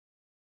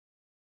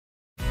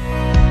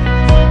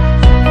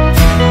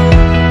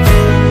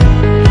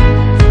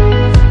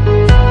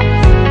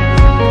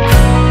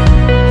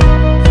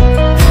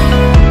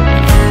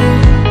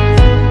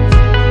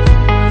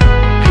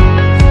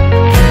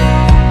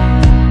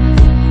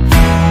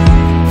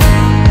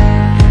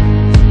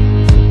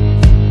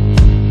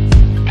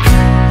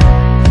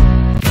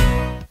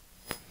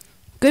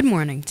Good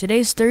morning.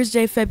 Today's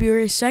Thursday,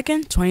 February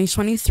 2nd,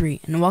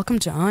 2023, and welcome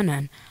to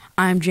ONN.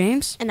 I'm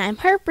James. And I'm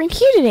Harper, and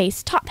here are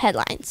today's top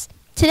headlines.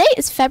 Today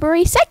is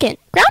February 2nd,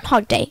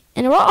 Groundhog Day,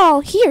 and we're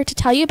all here to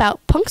tell you about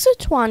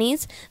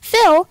Punxsutawney's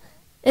Phil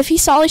if he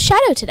saw his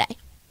shadow today.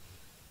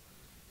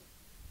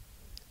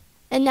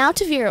 And now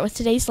to Vera with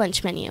today's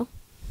lunch menu.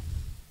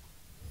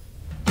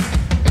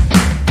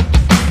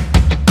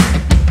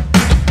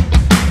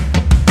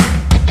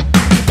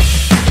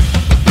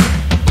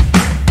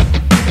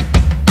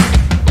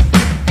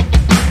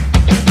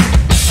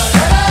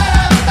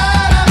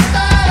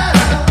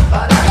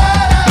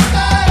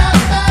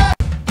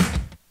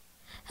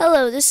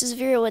 Hello, this is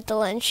Vera with the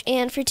lunch,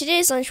 and for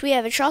today's lunch we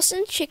have a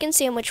Charleston chicken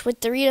sandwich with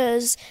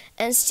Doritos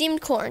and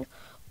steamed corn,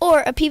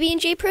 or a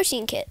PB&J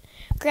protein kit.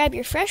 Grab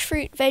your fresh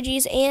fruit,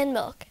 veggies, and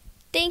milk.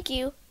 Thank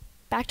you.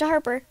 Back to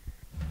Harper.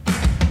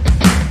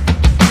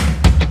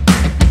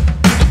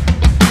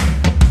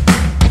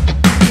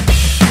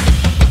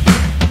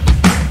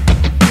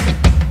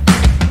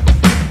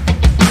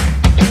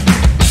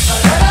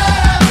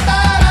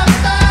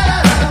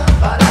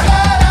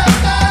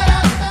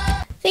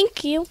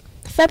 Thank you.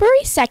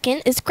 February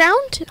 2nd is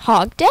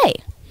Groundhog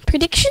Day.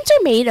 Predictions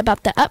are made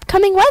about the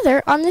upcoming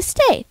weather on this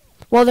day.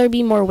 Will there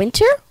be more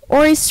winter,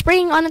 or is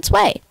spring on its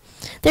way?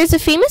 There's a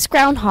famous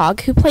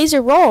groundhog who plays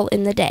a role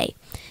in the day.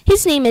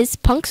 His name is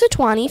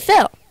Punxsutawney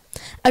Phil.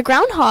 A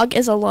groundhog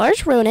is a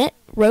large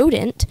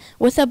rodent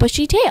with a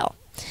bushy tail.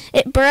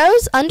 It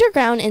burrows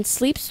underground and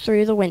sleeps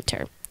through the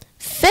winter.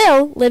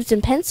 Phil lives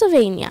in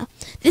Pennsylvania.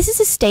 This is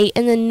a state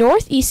in the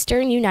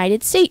northeastern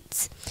United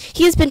States.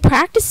 He has been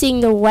practicing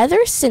the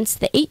weather since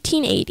the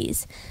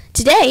 1880s.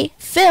 Today,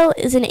 Phil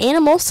is an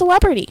animal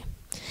celebrity.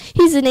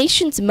 He's the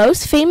nation's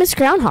most famous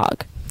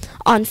groundhog.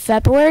 On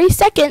February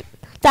 2nd,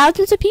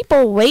 thousands of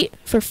people wait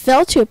for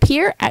Phil to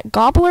appear at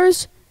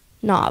Gobbler's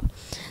Knob.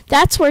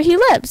 That's where he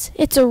lives.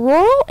 It's a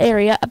rural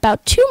area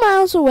about 2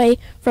 miles away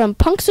from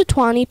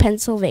Punxsutawney,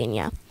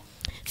 Pennsylvania.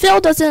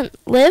 Phil doesn't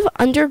live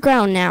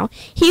underground now.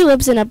 He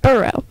lives in a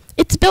burrow.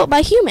 It's built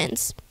by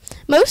humans.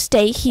 Most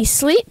days he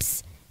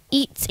sleeps,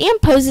 eats,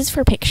 and poses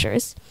for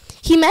pictures.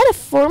 He met a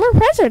former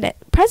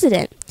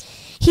president.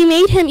 Who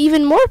made him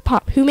even more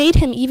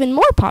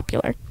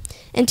popular.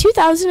 In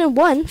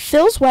 2001,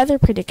 Phil's weather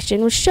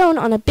prediction was shown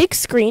on a big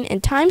screen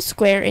in Times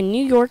Square in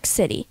New York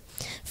City.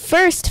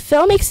 First,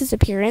 Phil makes his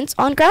appearance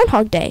on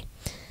Groundhog Day.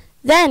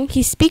 Then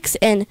he speaks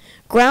in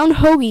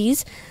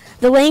Groundhogese.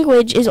 The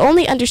language is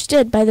only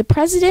understood by the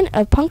president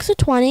of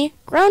Punxsutawney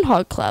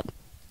Groundhog Club.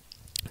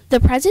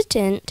 The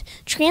president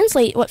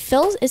translates what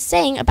Phil is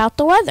saying about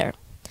the weather.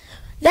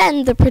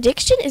 Then the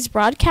prediction is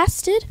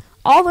broadcasted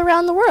all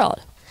around the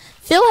world.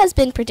 Phil has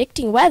been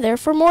predicting weather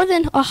for more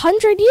than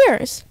 100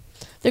 years.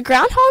 The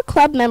Groundhog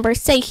Club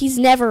members say he's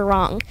never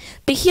wrong,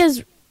 but he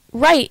is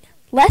right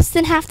less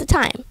than half the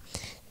time.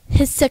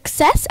 His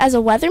success as a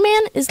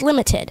weatherman is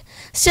limited.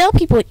 Still,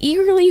 people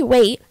eagerly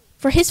wait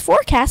for his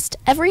forecast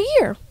every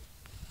year.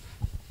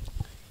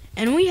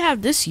 And we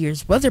have this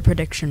year's weather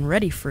prediction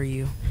ready for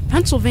you.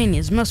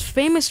 Pennsylvania's most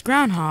famous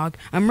groundhog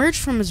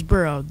emerged from his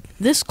burrow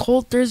this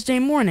cold Thursday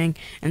morning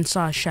and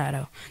saw a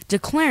shadow,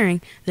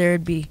 declaring there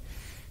would be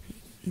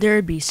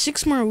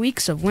 6 more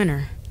weeks of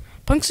winter.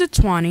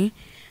 Punxsutawney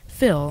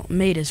Phil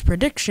made his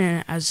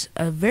prediction as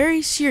a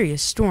very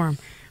serious storm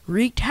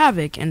wreaked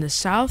havoc in the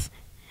south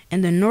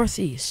and the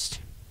northeast,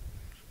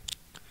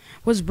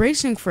 was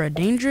bracing for a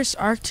dangerous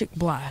Arctic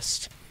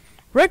blast.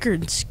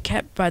 Records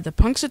kept by the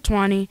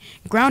Punxsutawney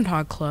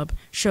Groundhog Club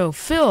show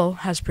Phil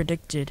has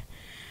predicted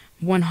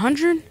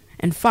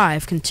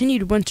 105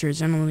 continued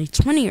winters and only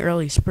 20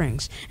 early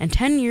springs, and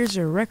 10 years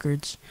of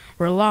records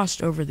were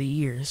lost over the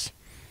years.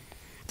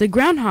 The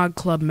Groundhog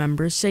Club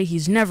members say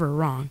he's never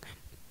wrong,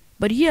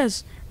 but he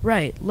has been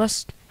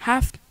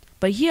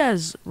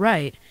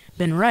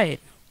right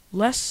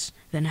less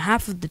than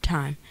half of the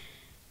time.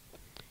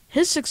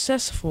 His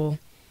successful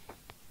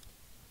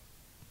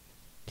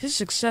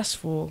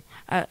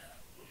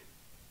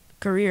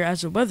career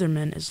as a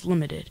weatherman is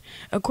limited.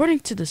 According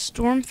to the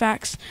Storm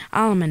Facts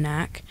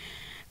Almanac,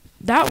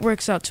 that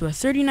works out to a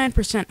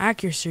 39%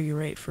 accuracy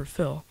rate for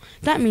Phil.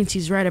 That means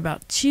he's right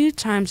about 2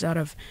 times out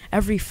of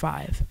every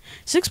 5.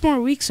 6 more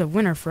weeks of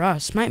winter for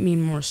us might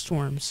mean more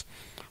storms,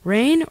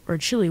 rain, or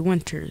chilly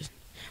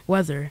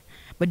weather.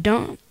 But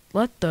don't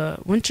let the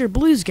winter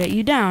blues get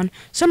you down.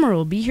 Summer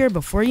will be here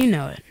before you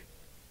know it.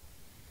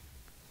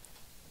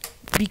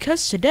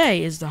 Because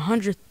today is the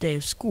 100th day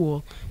of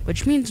school,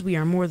 which means we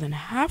are more than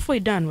halfway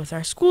done with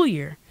our school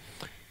year.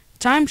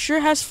 Time sure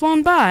has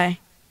flown by.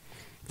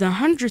 The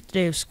 100th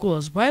day of school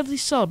is widely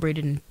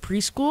celebrated in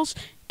preschools,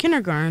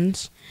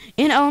 kindergartens,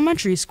 and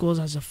elementary schools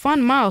as a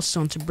fun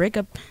milestone to break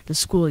up the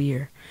school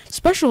year.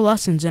 Special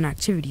lessons and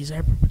activities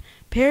are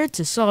prepared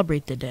to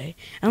celebrate the day,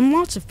 and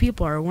lots of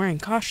people are wearing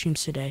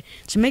costumes today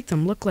to make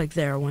them look like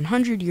they are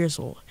 100 years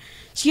old.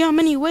 See how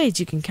many ways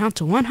you can count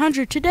to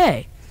 100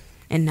 today.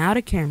 And now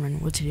to Cameron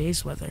with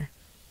today's weather.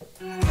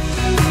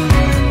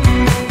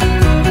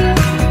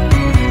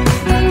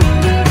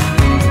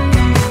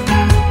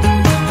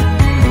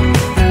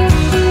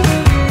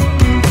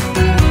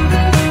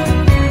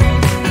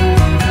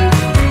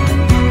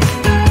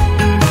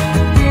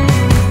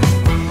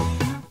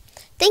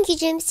 Thank you,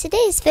 James. Today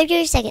is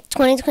February 2nd,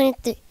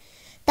 2023.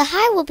 The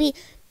high will be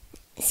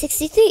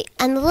 63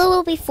 and the low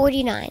will be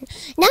 49.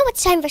 Now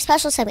it's time for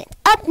special segment.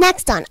 Up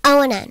next on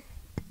ONN.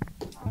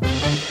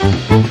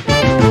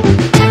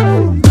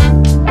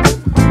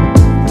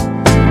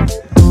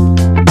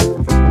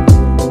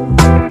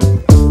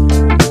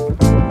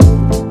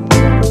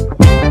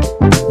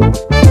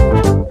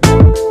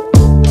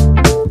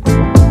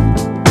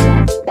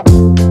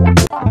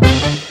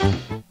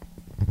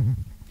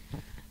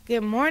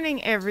 Good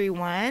morning,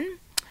 everyone.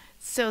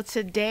 So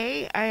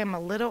today I am a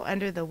little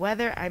under the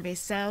weather. I may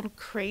sound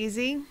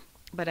crazy,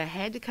 but I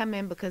had to come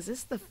in because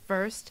it's the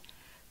first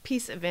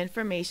piece of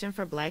information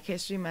for Black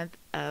History Month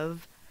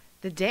of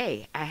the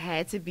day. I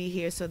had to be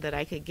here so that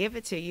I could give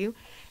it to you.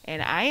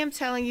 And I am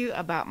telling you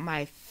about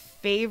my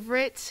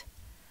favorite,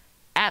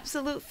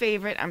 absolute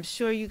favorite. I'm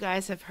sure you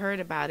guys have heard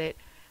about it.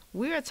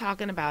 We are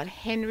talking about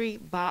Henry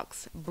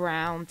Box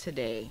Brown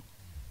today.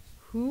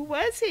 Who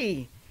was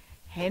he?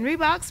 Henry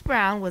Box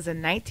Brown was a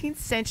 19th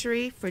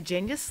century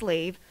Virginia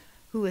slave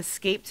who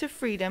escaped to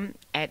freedom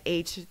at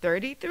age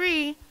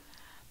 33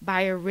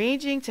 by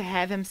arranging to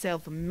have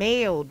himself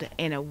mailed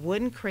in a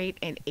wooden crate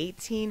in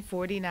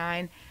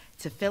 1849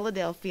 to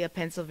Philadelphia,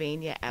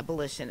 Pennsylvania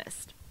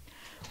abolitionists.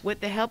 With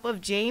the help of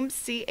James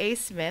C. A.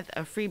 Smith,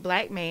 a free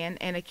black man,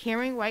 and a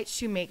caring white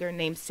shoemaker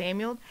named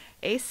Samuel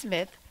A.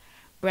 Smith,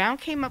 Brown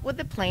came up with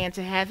a plan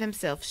to have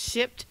himself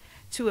shipped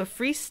to a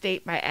free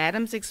state by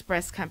Adams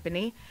Express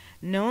Company,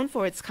 known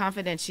for its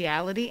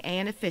confidentiality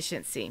and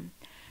efficiency.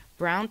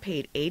 Brown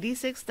paid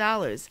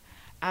 $86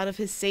 out of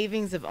his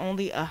savings of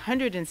only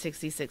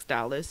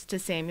 $166 to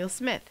Samuel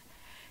Smith.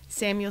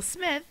 Samuel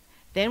Smith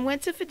then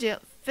went to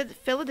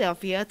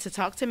Philadelphia to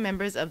talk to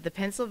members of the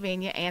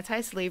Pennsylvania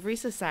Anti-Slavery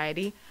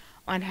Society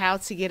on how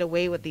to get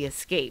away with the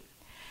escape.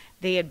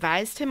 They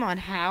advised him on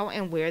how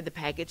and where the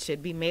package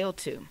should be mailed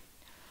to.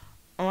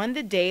 On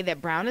the day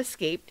that Brown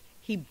escaped,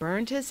 he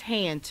burned his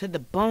hand to the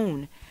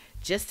bone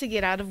just to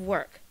get out of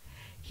work.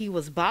 He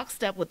was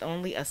boxed up with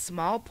only a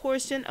small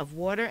portion of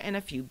water and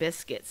a few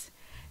biscuits.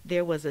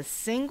 There was a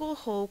single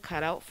hole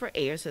cut out for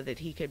air so that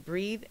he could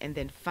breathe, and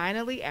then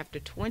finally, after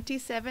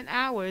 27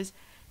 hours,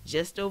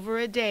 just over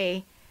a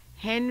day,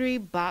 Henry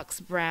Box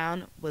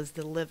Brown was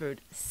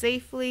delivered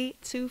safely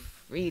to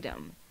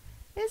freedom.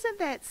 Isn't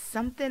that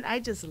something? I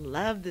just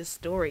love this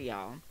story,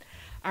 y'all.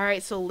 All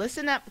right, so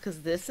listen up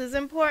because this is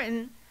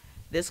important.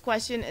 This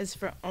question is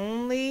for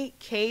only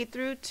K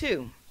through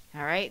 2.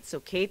 All right,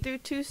 so K through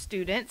 2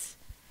 students,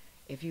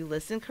 if you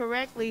listen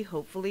correctly,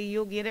 hopefully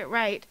you'll get it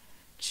right.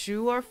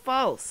 True or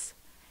false?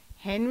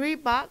 Henry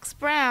Box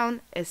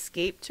Brown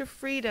escaped to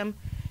freedom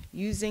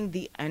using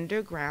the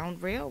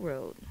Underground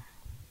Railroad.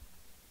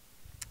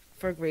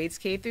 For grades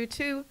K through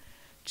 2,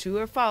 true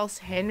or false?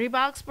 Henry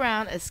Box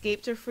Brown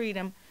escaped to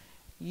freedom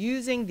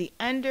using the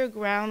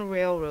Underground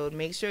Railroad.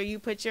 Make sure you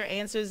put your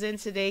answers in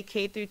today,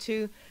 K through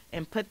 2,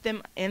 and put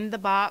them in the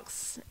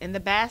box, in the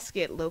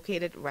basket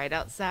located right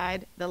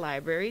outside the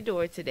library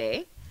door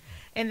today.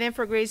 And then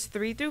for grades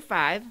 3 through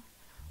 5,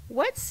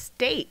 what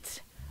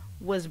state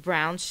was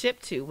Brown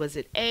shipped to? Was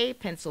it A,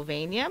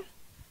 Pennsylvania,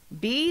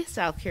 B,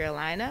 South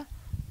Carolina,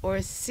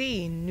 or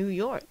C, New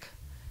York?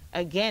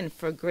 Again,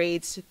 for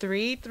grades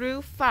 3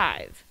 through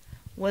 5,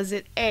 was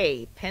it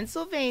A,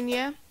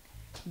 Pennsylvania,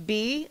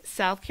 B,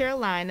 South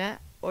Carolina,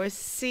 or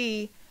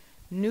C,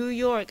 New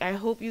York? I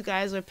hope you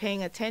guys are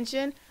paying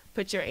attention.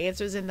 Put your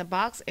answers in the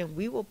box, and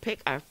we will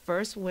pick our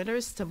first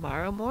winners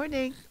tomorrow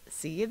morning.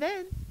 See you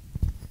then.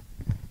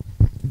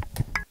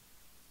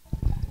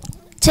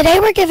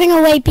 Today we're giving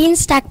away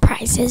Beanstack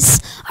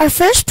prizes. Our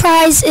first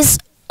prize is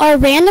our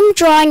random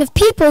drawing of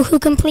people who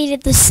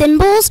completed the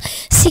symbols,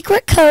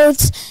 secret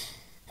codes,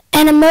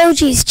 and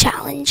emojis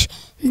challenge.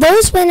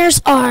 Those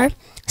winners are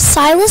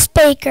Silas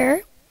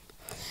Baker,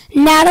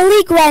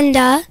 Natalie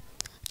Grenda,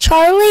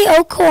 Charlie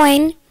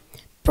O'Coin,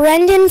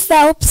 Brendan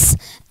Phelps,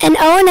 and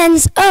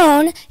ONN's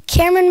own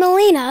Cameron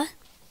Molina.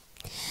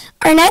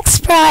 Our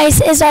next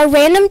prize is our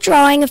random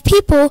drawing of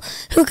people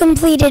who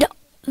completed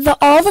the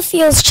All the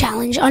Fields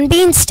challenge on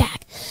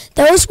Beanstack.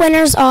 Those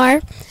winners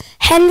are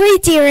Henry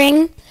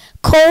Deering,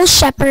 Cole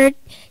Shepard,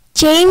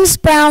 James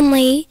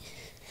Brownlee,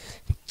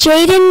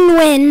 Jaden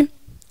Wynn,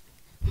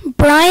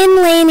 Brian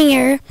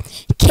Lanier,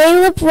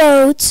 Caleb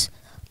Rhodes,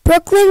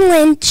 Brooklyn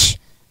Lynch,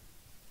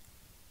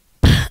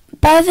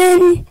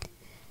 Bevan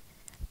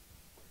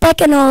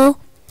Beckenall,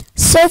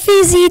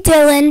 Sophie Z.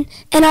 Dillon,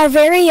 and our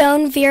very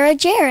own Vera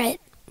Jarrett.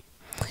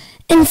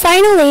 And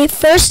finally,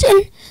 first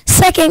and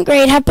second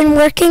grade have been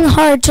working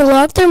hard to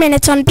log their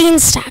minutes on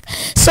Beanstack,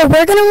 so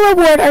we're going to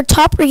reward our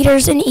top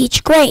readers in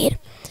each grade.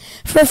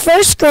 For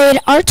first grade,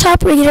 our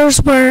top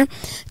readers were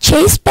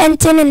Chase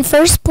Benton in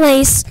first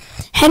place,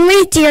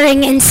 Henry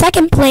Deering in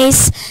second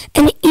place,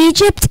 and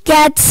Egypt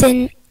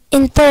Gadsden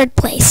in third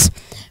place.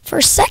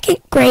 For second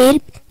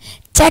grade,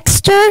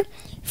 Dexter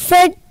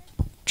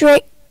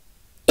Frederick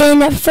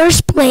in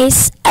first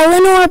place,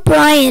 Eleanor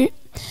Bryant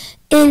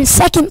in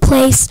second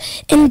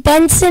place, and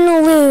Benson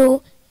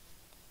Liu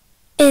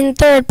in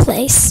third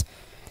place.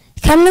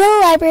 Come to the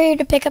library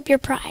to pick up your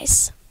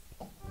prize.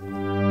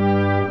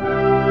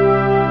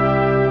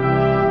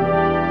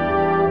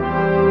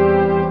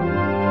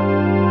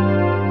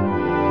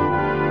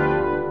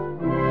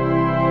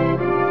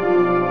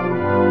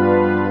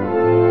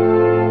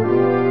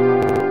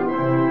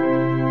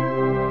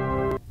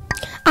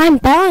 I'm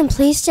Belle, and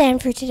please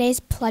stand for today's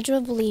Pledge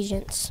of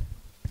Allegiance.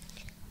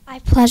 I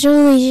pledge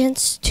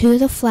allegiance to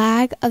the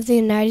flag of the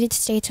United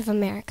States of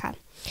America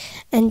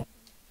and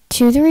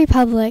to the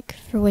republic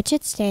for which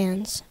it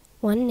stands,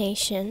 one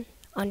nation,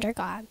 under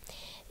God,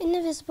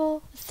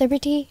 indivisible, with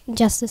liberty and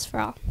justice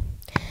for all.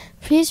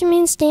 Please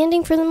remain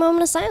standing for the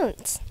moment of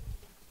silence.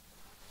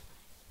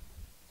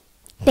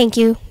 Thank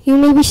you. You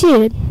may be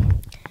seated.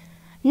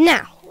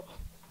 Now,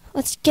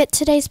 let's get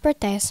today's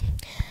birthdays.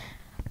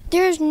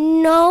 There's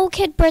no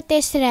kid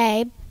birthdays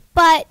today,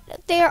 but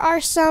there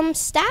are some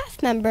staff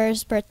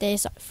members'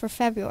 birthdays for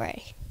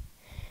February.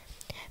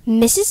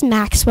 Mrs.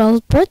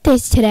 Maxwell's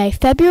birthday's today,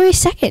 February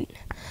 2nd.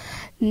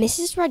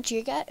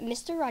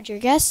 Mr.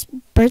 Rodriguez'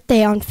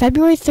 birthday on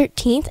February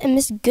 13th, and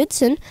Miss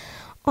Goodson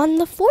on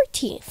the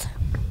 14th.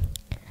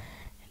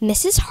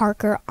 Mrs.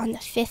 Harker on the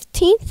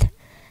 15th,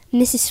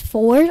 Mrs.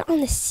 Ford on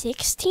the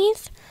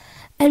 16th,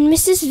 and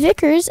Mrs.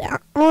 Vickers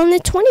on the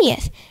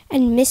 20th,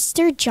 and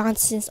Mr.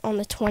 Johnson's on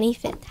the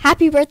 25th.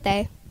 Happy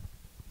birthday!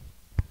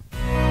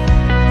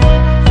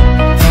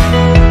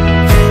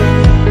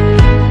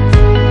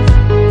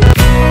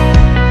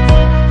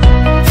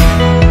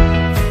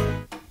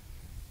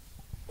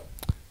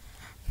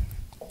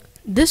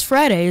 This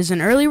Friday is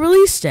an early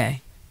release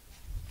day.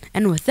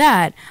 And with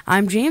that,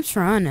 I'm James for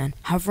ONN.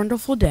 Have a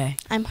wonderful day.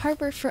 I'm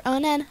Harper for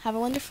ONN. Have a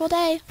wonderful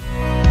day.